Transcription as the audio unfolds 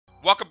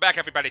Welcome back,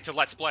 everybody, to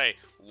Let's Play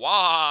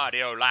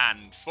Wario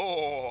Land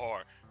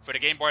 4 for the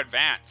Game Boy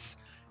Advance.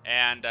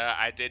 And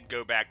I did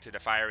go back to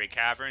the Fiery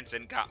Caverns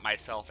and got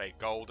myself a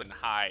golden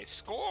high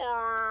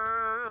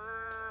score.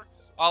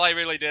 All I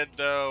really did,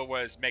 though,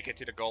 was make it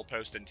to the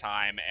goalpost in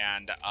time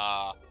and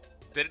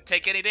didn't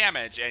take any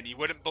damage. And you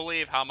wouldn't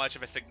believe how much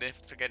of a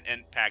significant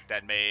impact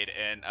that made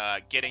in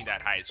getting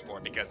that high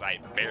score, because I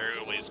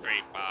barely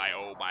scraped by.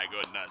 Oh my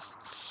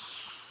goodness.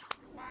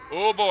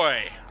 Oh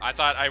boy, I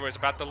thought I was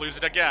about to lose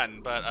it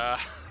again, but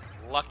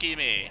lucky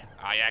me,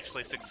 I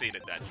actually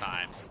succeeded that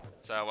time.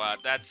 So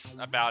that's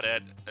about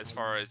it as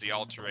far as the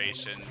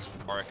alterations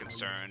are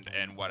concerned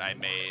and what I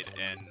made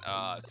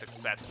in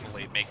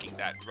successfully making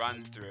that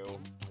run through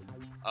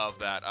of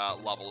that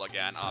level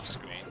again off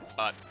screen.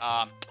 But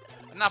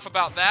enough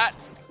about that.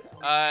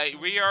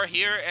 We are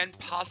here in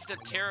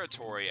positive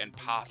territory, and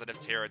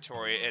positive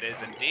territory it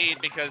is indeed,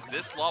 because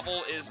this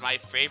level is my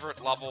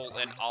favorite level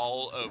in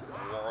all of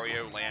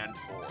Wario Land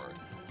 4.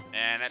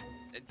 And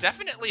it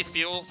definitely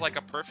feels like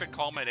a perfect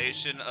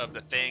culmination of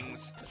the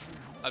things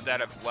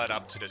that have led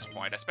up to this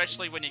point,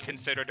 especially when you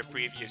consider the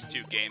previous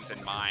two games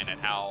in mind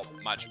and how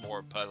much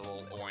more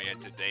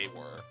puzzle-oriented they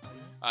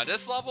were.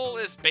 This level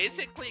is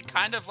basically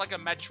kind of like a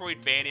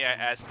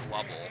Metroidvania-esque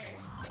level.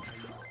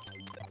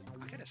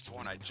 I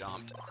sworn I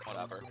jumped.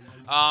 Whatever.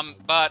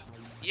 But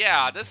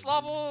yeah, this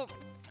level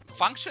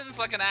functions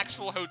like an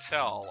actual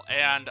hotel,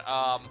 and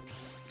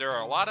there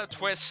are a lot of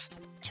twists,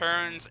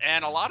 turns,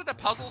 and a lot of the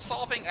puzzle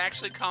solving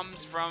actually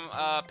comes from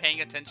paying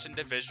attention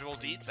to visual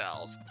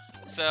details.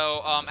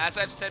 So, as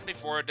I've said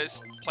before, this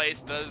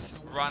place does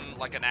run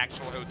like an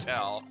actual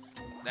hotel.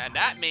 And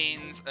that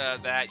means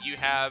that you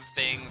have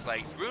things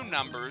like room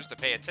numbers to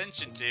pay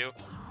attention to,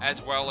 as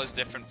well as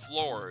different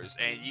floors.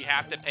 And you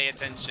have to pay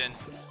attention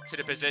to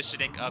the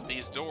positioning of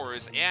these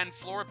doors and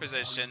floor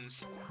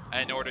positions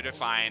in order to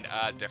find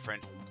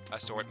different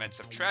assortments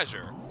of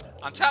treasure.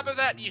 On top of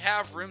that, you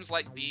have rooms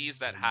like these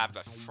that have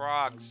a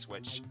frog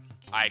switch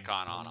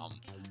icon on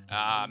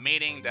them,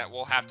 meaning that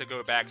we'll have to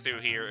go back through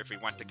here if we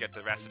want to get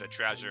the rest of the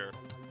treasure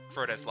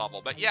for this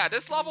level. But yeah,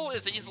 this level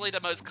is easily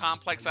the most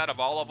complex out of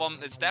all of them.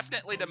 It's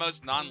definitely the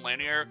most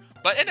non-linear,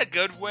 but in a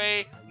good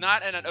way,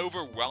 not in an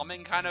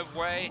overwhelming kind of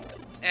way.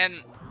 And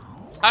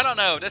I don't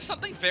know, there's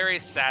something very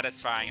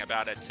satisfying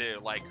about it too.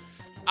 Like,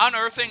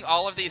 unearthing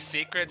all of these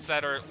secrets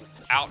that are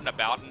out and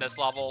about in this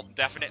level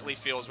definitely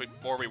feels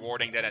more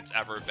rewarding than it's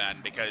ever been,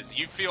 because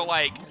you feel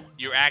like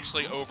you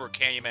actually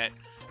overcame it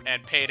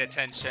and paid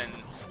attention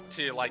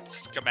to like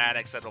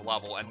schematics of the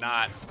level and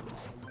not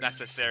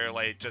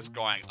necessarily just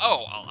going,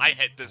 oh, well, I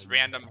hit this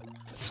random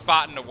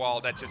spot in the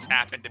wall that just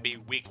happened to be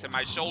weak to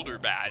my shoulder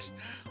bash.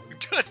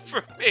 Good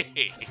for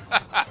me.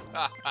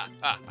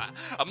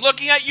 I'm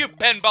looking at you,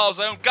 Pinball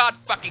Zone. God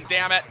fucking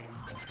damn it.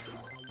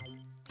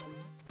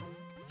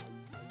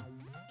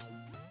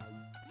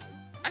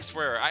 I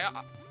swear,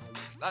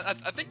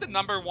 I think the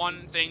number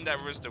one thing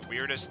that was the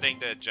weirdest thing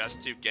to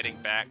adjust to getting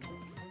back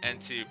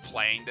into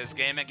playing this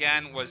game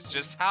again was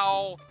just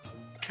how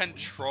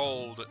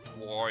controlled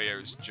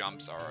Wario's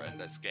jumps are in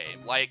this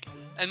game. Like,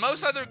 in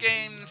most other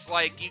games,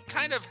 like, you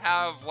kind of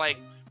have, like,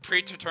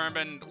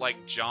 predetermined,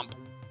 like, jump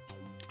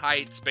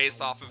heights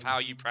based off of how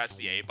you press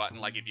the A button.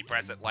 Like, if you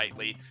press it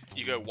lightly,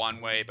 you go one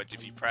way, but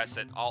if you press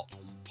it,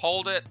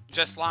 hold it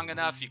just long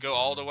enough, you go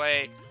all the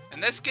way.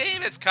 In this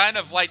game, it's kind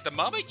of like the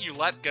moment you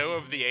let go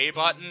of the A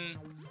button,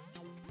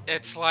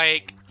 it's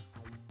like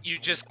you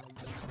just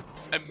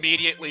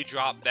immediately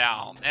drop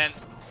down. And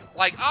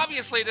like,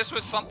 obviously, this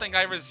was something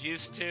I was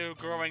used to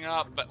growing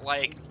up, but,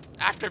 like,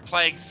 after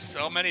playing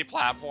so many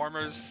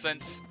platformers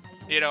since,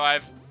 you know,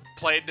 I've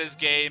played this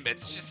game,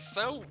 it's just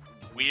so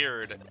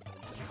weird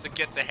to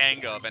get the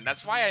hang of, and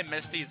that's why I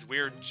miss these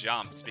weird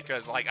jumps,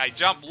 because, like, I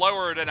jump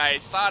lower than I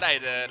thought I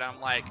did.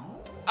 I'm like,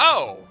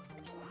 oh,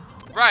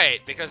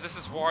 right, because this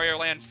is Wario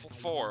Land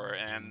 4,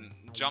 and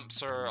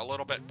jumps are a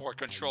little bit more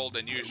controlled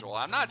than usual.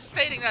 I'm not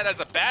stating that as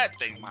a bad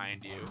thing,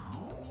 mind you.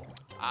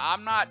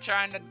 I'm not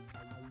trying to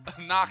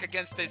knock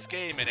against this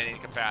game in any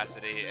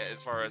capacity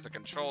as far as the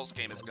controls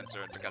game is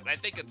concerned, because I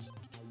think it's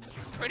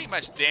pretty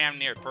much damn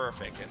near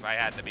perfect, if I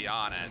had to be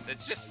honest.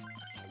 It's just,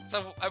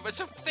 it's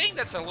a thing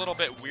that's a little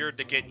bit weird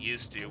to get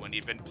used to when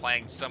you've been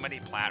playing so many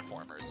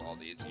platformers all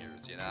these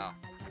years, you know?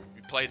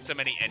 You played so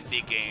many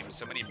indie games,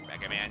 so many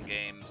Mega Man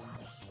games,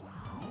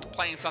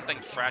 playing something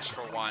fresh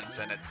for once,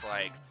 and it's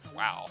like,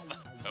 wow,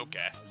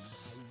 okay.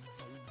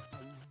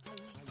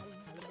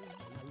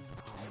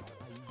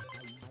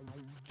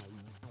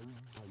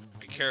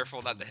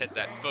 Careful not to hit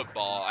that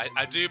football.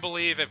 I do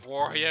believe if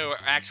Wario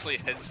actually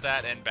hits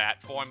that in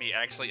bat form, he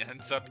actually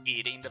ends up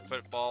eating the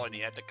football and he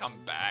had to come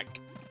back.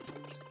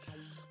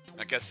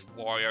 I guess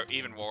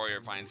even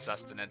Wario finds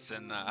sustenance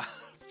in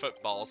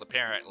footballs,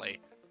 apparently.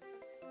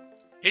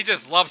 He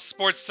just loves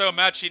sports so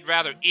much he'd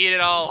rather eat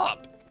it all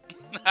up.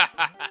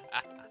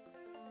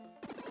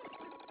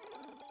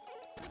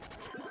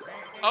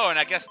 Oh, and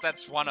I guess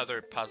that's one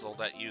other puzzle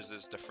that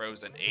uses the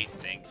Frozen 8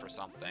 thing for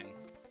something.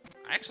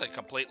 I actually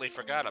completely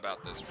forgot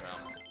about this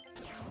room.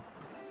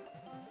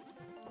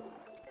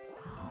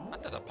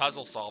 Not that the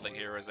puzzle solving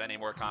here is any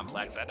more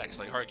complex, I'd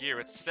actually argue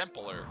it's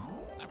simpler.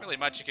 Not really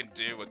much you can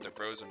do with the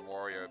Frozen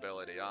Wario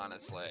ability,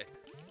 honestly.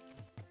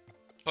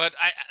 But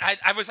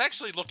I was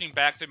actually looking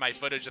back through my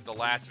footage of the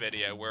last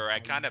video where I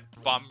kind of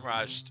bum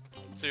rushed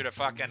through the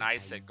fucking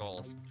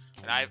icicles.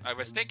 And I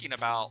was thinking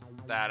about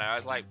that. I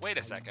was like, wait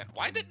a second.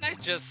 Why didn't I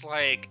just,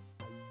 like,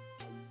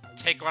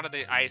 take one of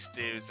the ice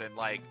dudes and,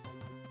 like,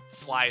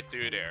 fly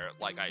through there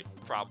like I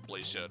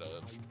probably should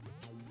have?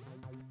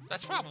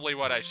 That's probably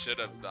what I should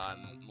have done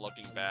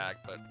looking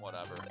back, but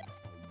whatever.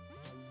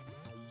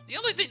 The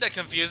only thing that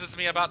confuses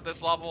me about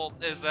this level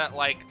is that,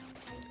 like,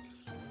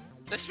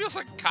 this feels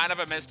like kind of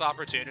a missed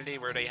opportunity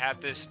where they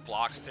have this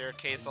block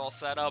staircase all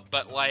set up,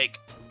 but, like,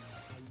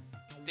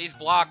 these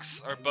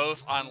blocks are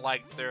both on,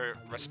 like, their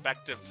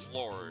respective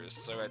floors,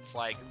 so it's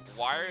like,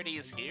 why are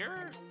these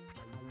here?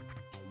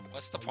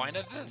 What's the point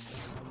of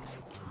this?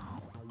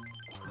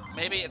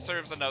 Maybe it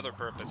serves another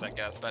purpose, I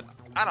guess, but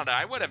I don't know.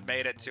 I would have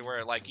made it to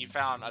where, like, you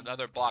found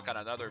another block on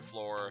another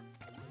floor,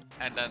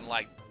 and then,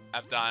 like,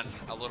 I've done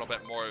a little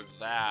bit more of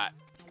that,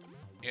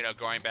 you know,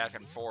 going back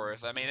and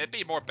forth. I mean, it'd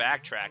be more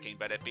backtracking,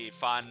 but it'd be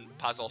fun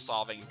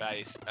puzzle-solving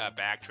based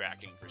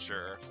backtracking for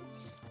sure.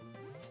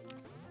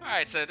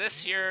 Alright, so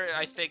this here,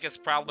 I think, is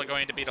probably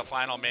going to be the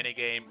final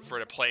minigame for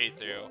the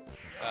playthrough.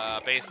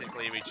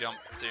 Basically, we jump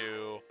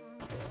through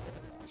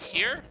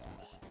here,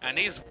 and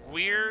these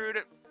weird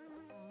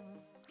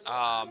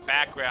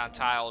background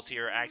tiles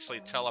here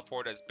actually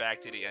teleport us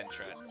back to the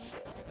entrance.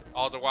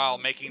 All the while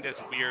making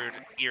this weird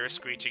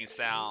ear-screeching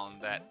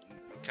sound that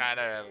kind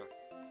of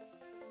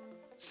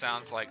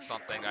sounds like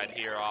something I'd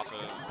hear off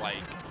of, like,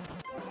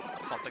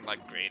 something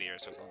like Great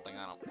Ears or something.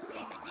 I don't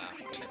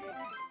fucking know.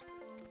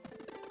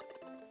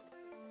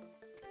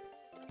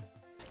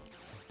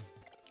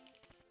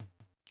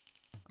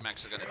 I'm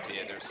actually gonna see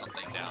if there's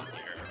something down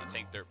here. I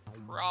think there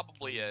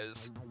probably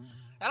is.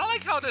 I don't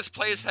like how this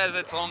place has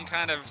its own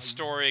kind of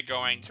story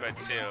going to it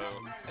too.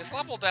 This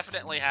level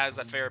definitely has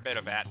a fair bit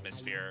of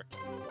atmosphere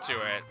to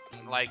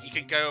it. Like, you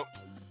can go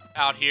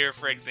out here,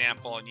 for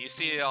example, and you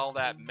see all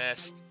that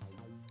mist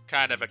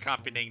kind of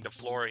accompanying the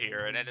floor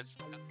here, and it's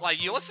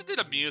like, you listen to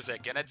the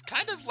music, and it's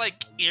kind of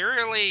like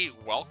eerily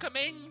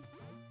welcoming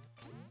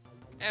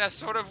in a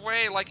sort of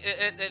way. Like,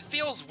 it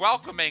feels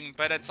welcoming,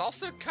 but it's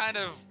also kind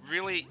of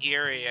really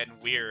eerie and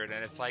weird,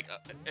 and it's like,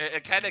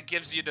 it kind of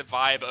gives you the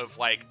vibe of,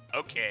 like,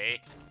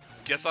 okay,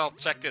 guess I'll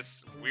check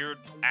this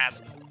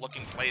weird-ass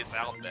looking place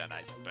out then,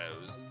 I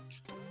suppose.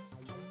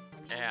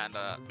 And,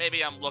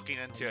 maybe I'm looking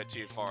into it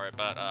too far,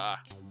 but,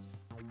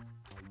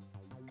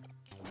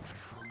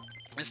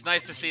 it's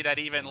nice to see that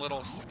even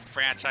little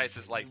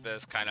franchises like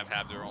this kind of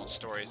have their own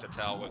stories to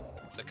tell with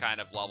the kind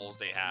of levels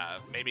they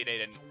have. Maybe they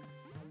didn't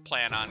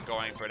plan on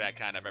going for that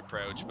kind of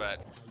approach,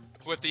 but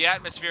with the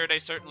atmosphere they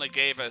certainly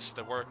gave us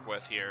to work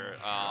with here,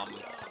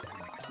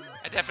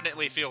 it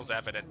definitely feels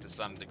evident to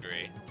some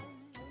degree.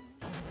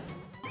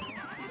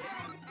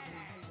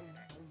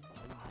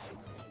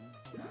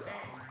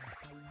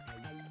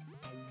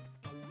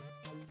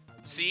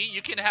 See,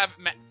 you can have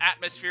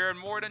atmosphere in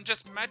more than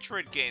just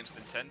Metroid games,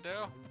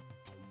 Nintendo.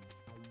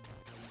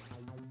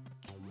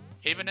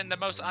 Even in the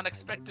most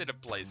unexpected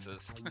of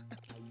places.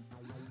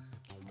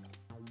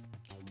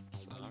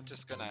 So I'm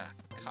just gonna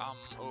come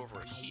over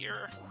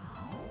here.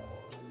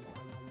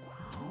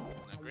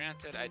 Now,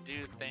 granted, I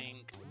do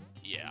think,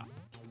 yeah,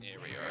 here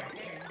we are.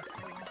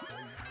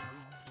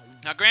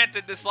 Now,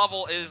 granted, this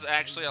level is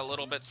actually a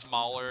little bit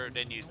smaller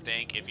than you'd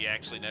think if you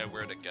actually know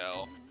where to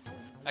go.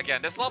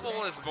 Again, this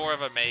level is more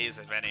of a maze,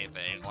 if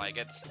anything. Like,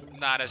 it's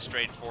not as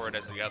straightforward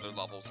as the other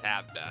levels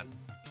have been.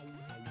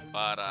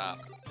 But,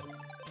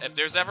 if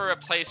there's ever a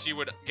place you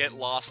would get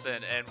lost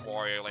in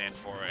Wario Land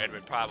for, it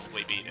would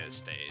probably be this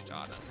stage,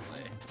 honestly.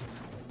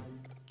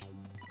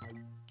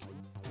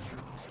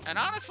 And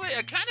honestly,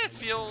 it kind of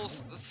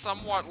feels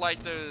somewhat like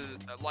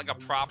a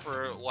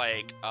proper,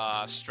 like,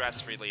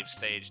 stress relief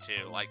stage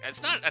too. Like,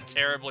 it's not a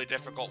terribly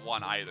difficult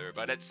one either,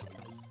 but it's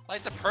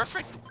like the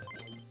perfect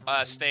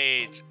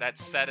stage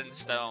that's set in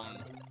stone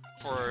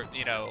for,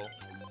 you know,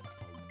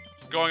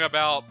 going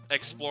about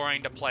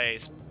exploring the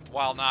place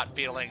while not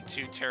feeling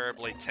too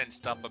terribly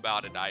tensed up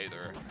about it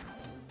either.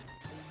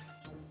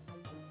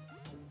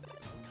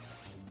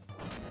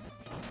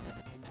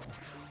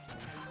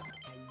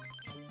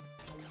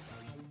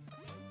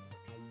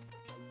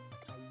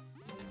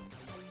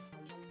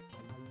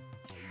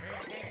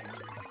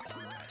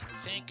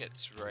 I think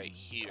it's right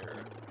here.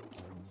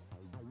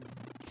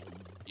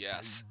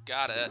 Yes,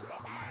 got it.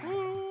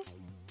 Woo.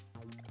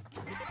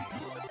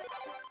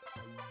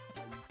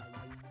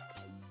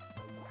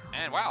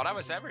 And wow, that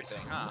was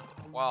everything, huh?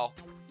 Well,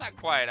 not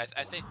quite.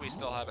 I think we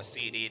still have a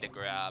CD to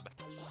grab.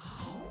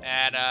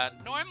 And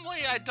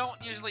normally I don't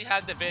usually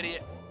have the video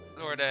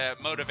or the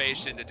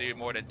motivation to do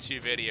more than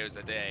 2 videos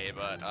a day,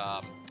 but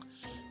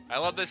I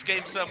love this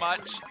game so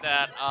much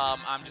that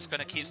I'm just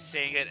gonna keep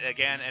seeing it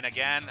again and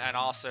again, and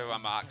also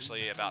I'm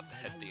actually about to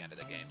hit the end of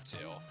the game too.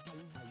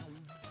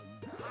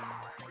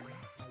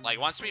 Like,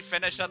 once we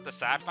finish up the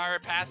Sapphire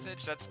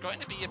Passage, that's going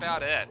to be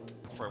about it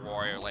for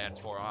Wario Land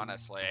 4,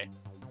 honestly.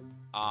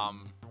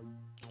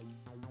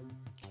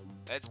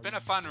 It's been a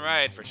fun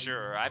ride for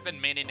sure. I've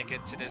been meaning to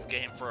get to this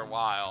game for a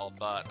while,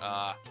 but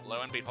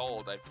lo and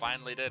behold, I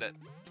finally did it.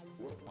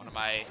 One of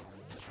my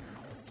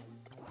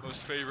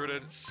most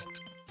favorite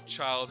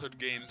childhood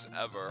games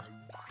ever.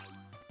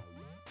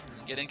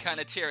 I'm getting kind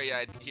of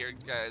teary-eyed here,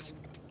 guys.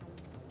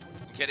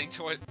 I'm getting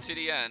to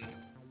the end.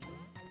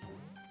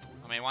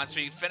 I mean, once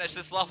we finish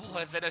this level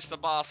and finish the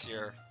boss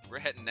here, we're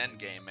hitting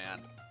endgame,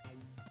 man.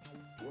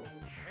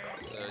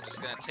 So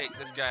just gonna take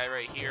this guy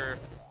right here,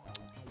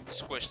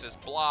 squish this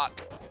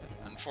block.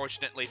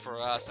 Unfortunately for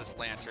us, this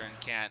lantern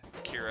can't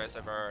cure us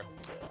of our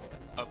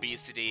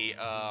obesity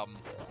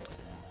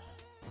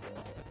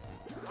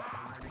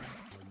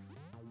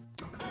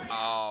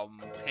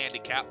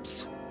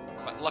handicaps.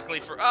 But luckily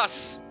for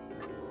us,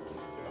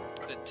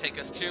 it didn't take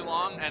us too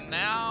long, and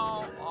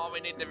now all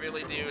we need to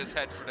really do is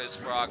head for those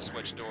frog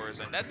switch doors,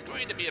 and that's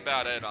going to be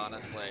about it,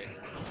 honestly.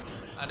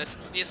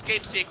 The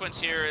escape sequence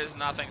here is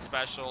nothing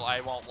special,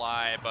 I won't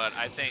lie, but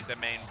I think the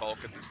main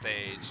bulk of the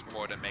stage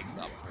more than makes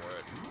up for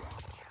it.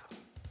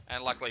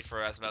 And luckily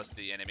for us, most of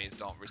the enemies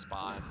don't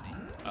respawn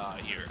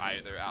here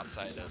either,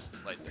 outside of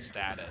like the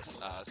status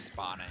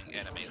spawning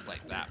enemies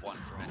like that one,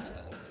 for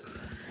instance.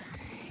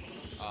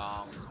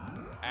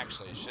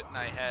 Actually, shouldn't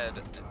I head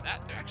in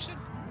that direction?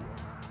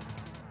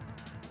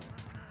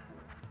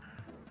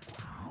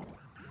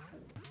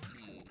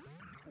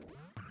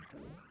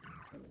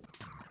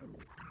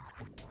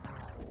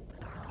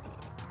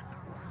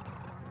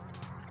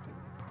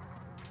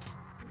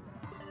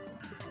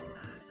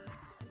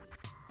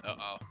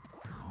 Uh-oh.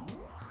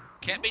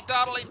 Can't be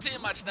dawdling too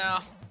much now.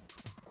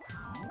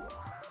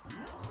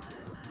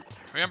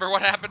 Remember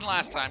what happened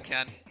last time,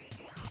 Ken.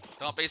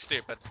 Don't be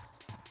stupid.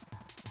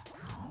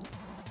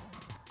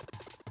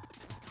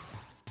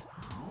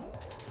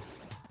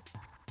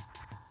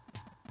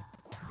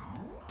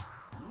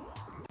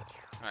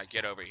 Alright,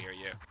 get over here,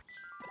 you.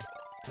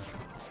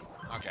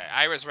 Okay,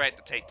 I was right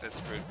to take this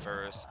fruit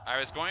first. I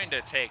was going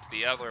to take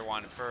the other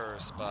one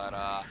first, but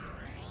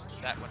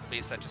that wouldn't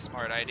be such a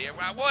smart idea.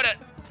 Why would it?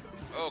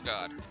 Oh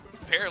god.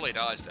 Barely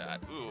dodged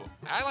that. Ooh.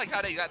 I like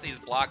how they got these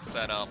blocks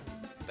set up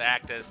to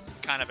act as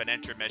kind of an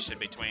intermission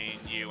between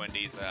you and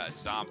these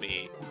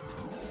zombie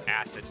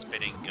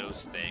acid-spitting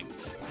ghost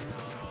things.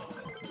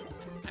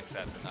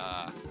 Except,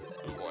 oh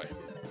boy.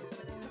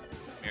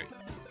 Here.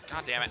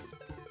 God damn it.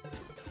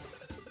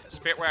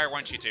 Spit where I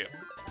want you to.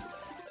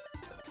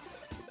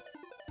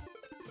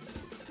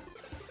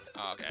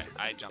 Oh, okay,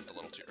 I jumped a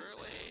little too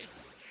early.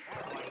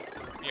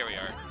 Here we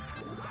are.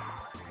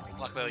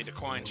 Luckily, the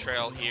coin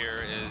trail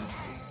here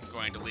is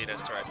going to lead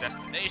us to our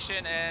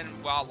destination, and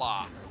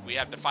voila, we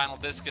have the final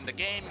disc in the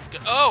game.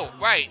 Oh,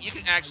 right, you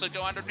can actually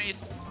go underneath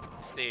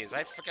these.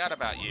 I forgot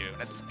about you.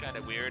 That's kind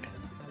of weird.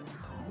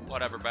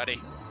 Whatever,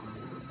 buddy.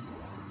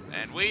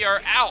 And we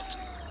are out.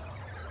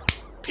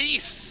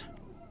 Peace.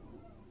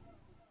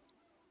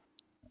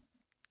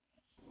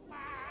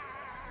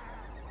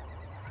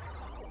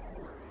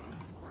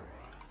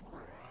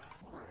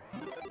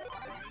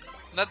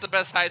 Not the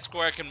best high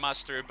score I can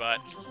muster, but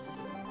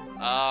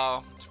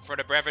for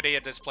the brevity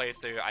of this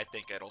playthrough, I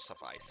think it'll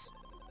suffice.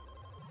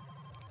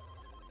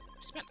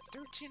 We spent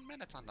 13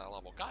 minutes on that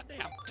level,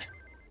 goddamn.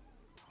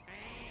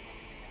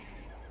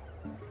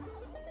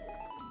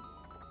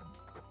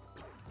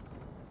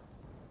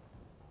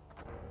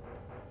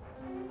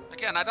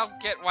 Again, I don't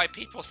get why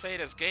people say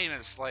this game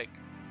is like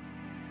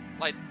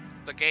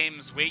the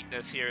game's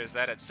weakness here is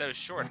that it's so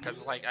short,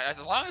 because like as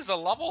long as the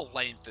level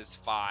length is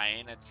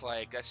fine, it's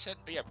like that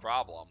shouldn't be a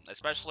problem,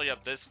 especially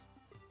of this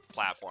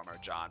platformer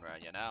genre,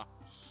 you know.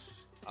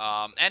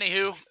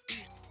 Anywho,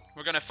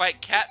 we're gonna fight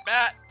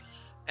Catbat,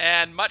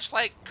 and much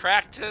like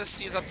Cractus,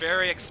 he's a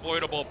very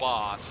exploitable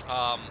boss,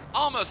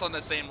 almost on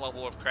the same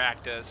level of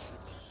Cractus,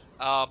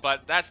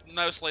 but that's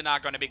mostly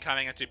not going to be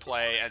coming into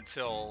play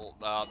until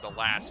the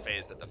last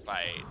phase of the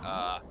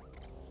fight.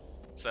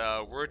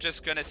 So we're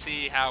just gonna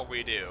see how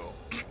we do.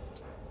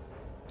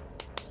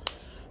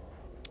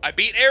 I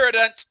beat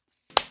Aerodent!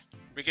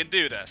 We can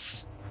do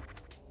this.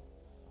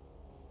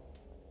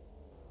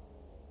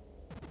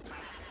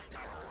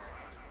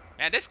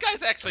 And this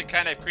guy's actually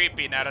kind of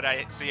creepy now that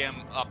I see him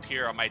up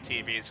here on my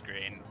TV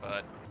screen,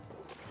 but...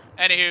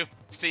 Anywho,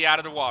 stay out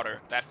of the water.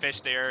 That fish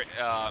there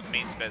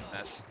means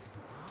business.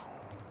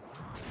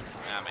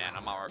 Ah man,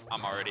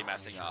 I'm already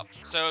messing up.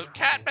 So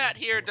Catbat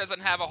here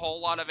doesn't have a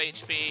whole lot of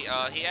HP.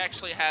 He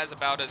actually has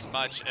about as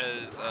much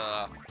as,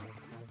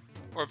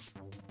 or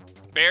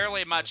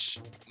barely much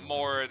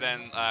more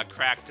than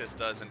Cractus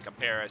does in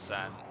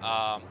comparison.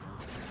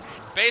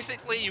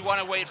 Basically, you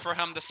want to wait for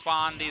him to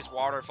spawn these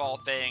waterfall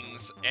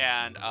things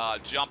and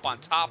jump on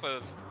top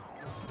of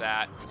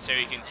that so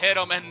you can hit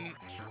him in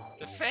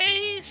the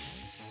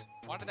face.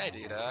 Why did I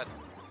do that?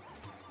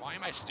 Why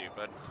am I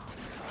stupid?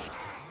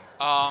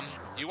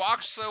 You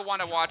also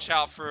want to watch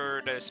out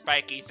for the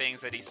spiky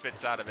things that he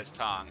spits out of his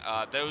tongue.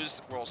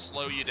 Those will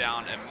slow you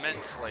down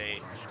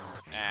immensely,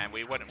 and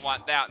we wouldn't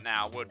want that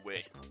now, would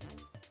we?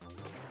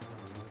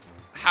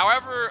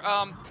 However,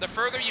 the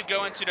further you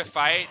go into the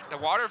fight, the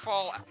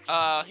waterfall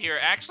here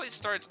actually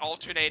starts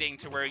alternating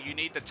to where you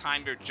need to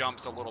time your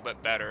jumps a little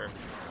bit better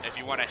if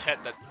you want to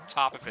hit the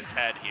top of his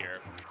head here.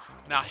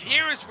 Now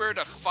here is where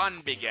the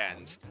fun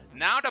begins.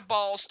 Now the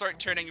balls start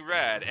turning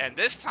red, and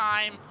this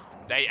time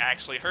they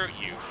actually hurt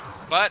you.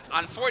 But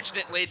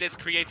unfortunately, this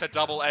creates a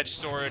double-edged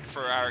sword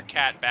for our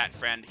Catbat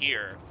friend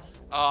here.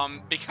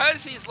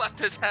 Because he's left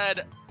his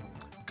head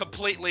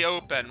completely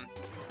open,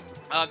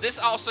 this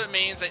also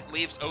means it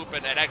leaves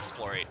open an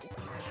exploit.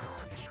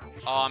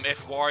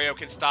 If Wario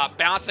can stop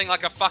bouncing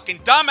like a fucking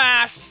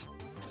dumbass!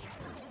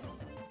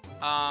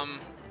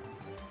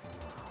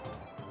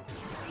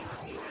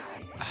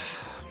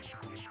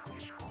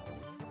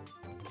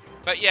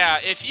 But yeah,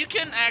 if you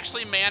can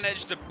actually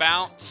manage to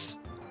bounce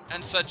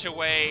in such a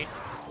way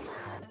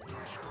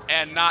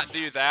and not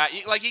do that,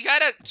 you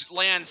gotta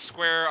land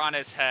square on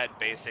his head,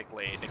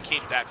 basically, to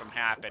keep that from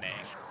happening.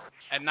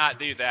 And not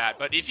do that.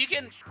 But if you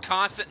can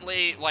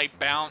constantly, like,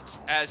 bounce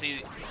as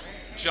he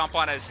jump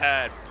on his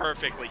head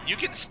perfectly, you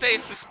can stay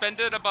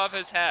suspended above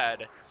his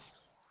head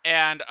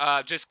and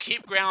just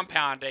keep ground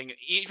pounding,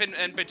 even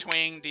in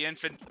between the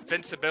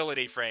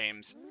invincibility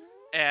frames.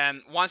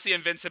 And once the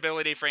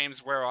invincibility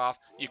frames wear off,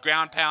 you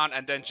ground pound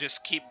and then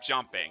just keep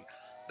jumping.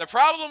 The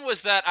problem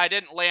was that I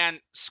didn't land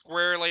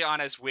squarely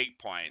on his weak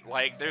point.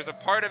 Like, there's a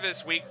part of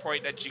his weak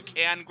point that you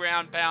can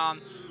ground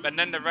pound, but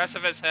then the rest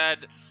of his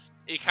head,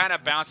 he kind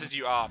of bounces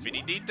you off. And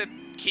you need to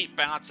keep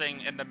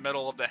bouncing in the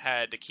middle of the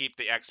head to keep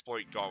the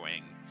exploit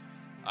going.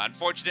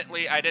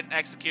 Unfortunately, I didn't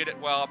execute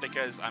it well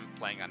because I'm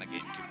playing on a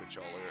GameCube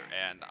controller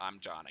and I'm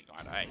Johnning,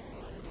 aren't I?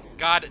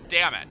 God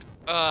damn it.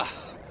 Ugh.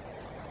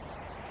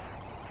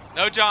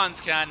 No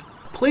Johns, Ken.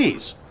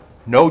 Please,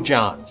 no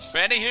Johns.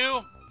 But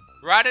anywho,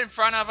 right in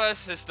front of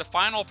us is the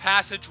final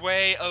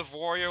passageway of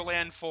Wario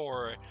Land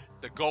 4,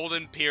 the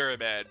Golden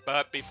Pyramid.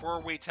 But before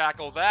we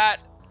tackle that,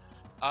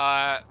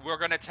 we're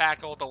going to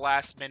tackle the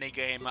last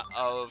minigame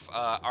of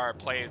our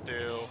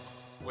playthrough,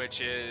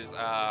 which is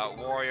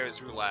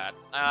Wario's Roulette.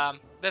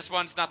 This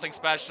one's nothing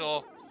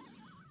special.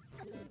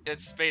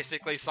 It's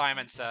basically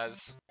Simon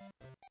Says.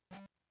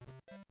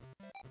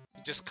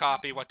 You just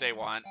copy what they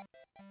want.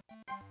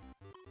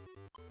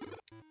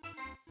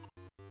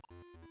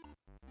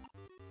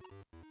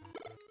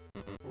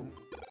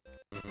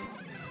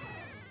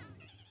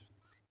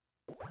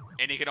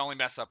 And you can only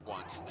mess up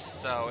once,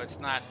 so it's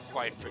not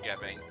quite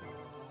forgiving.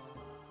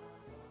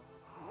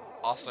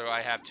 Also,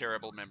 I have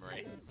terrible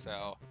memory,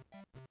 so...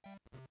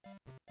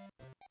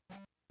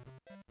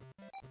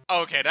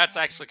 Okay, that's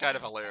actually kind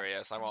of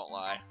hilarious, I won't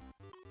lie.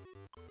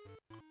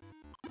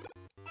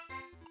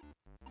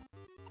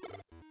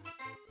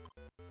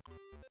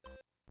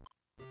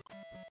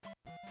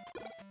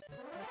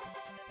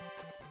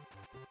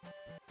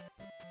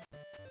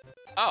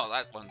 Oh,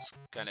 that one's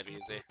kind of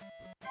easy.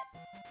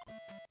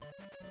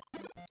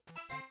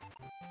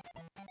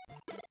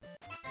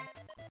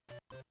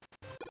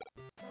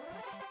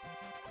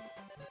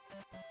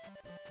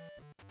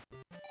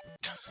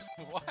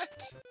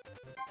 What?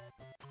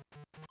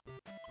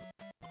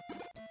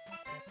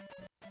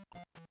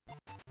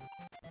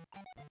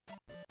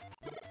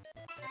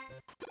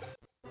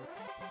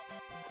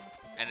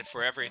 And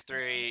for every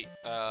 3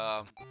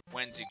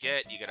 wins you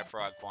get a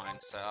frog coin,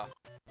 so...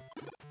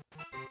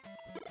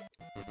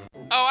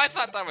 Oh, I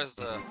thought that was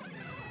the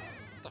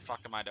fuck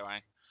am I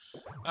doing?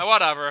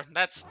 Whatever,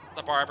 that's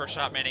the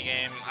barbershop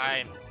minigame.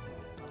 I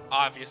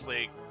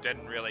obviously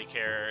didn't really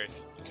care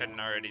if you couldn't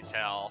already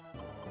tell.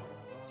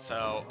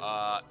 So,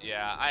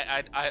 yeah,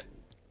 I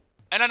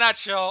in a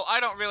nutshell, I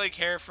don't really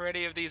care for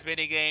any of these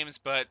minigames,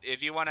 but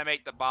if you want to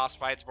make the boss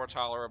fights more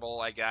tolerable,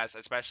 I guess,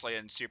 especially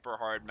in super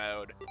hard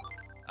mode,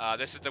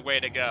 this is the way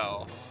to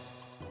go.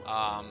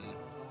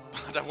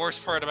 The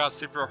worst part about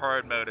super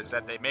hard mode is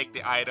that they make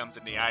the items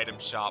in the item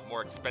shop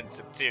more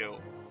expensive too.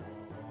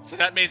 So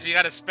that means you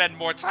gotta spend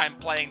more time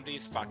playing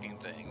these fucking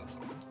things.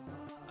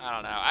 I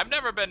don't know. I've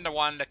never been the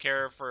one to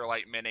care for,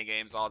 like,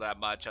 minigames all that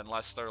much,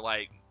 unless they're,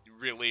 like,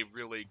 really,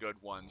 really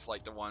good ones,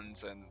 like the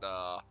ones in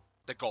the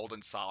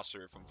Golden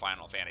Saucer from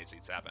Final Fantasy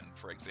VII,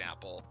 for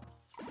example.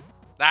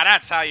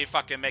 That's how you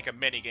fucking make a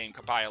minigame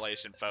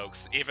compilation,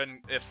 folks, even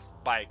if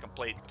by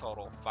complete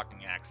total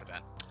fucking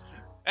accident.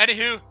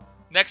 Anywho,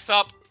 next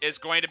up is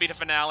going to be the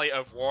finale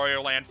of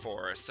Wario Land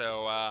 4,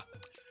 so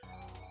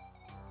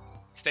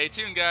stay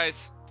tuned,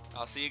 guys.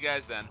 I'll see you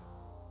guys then.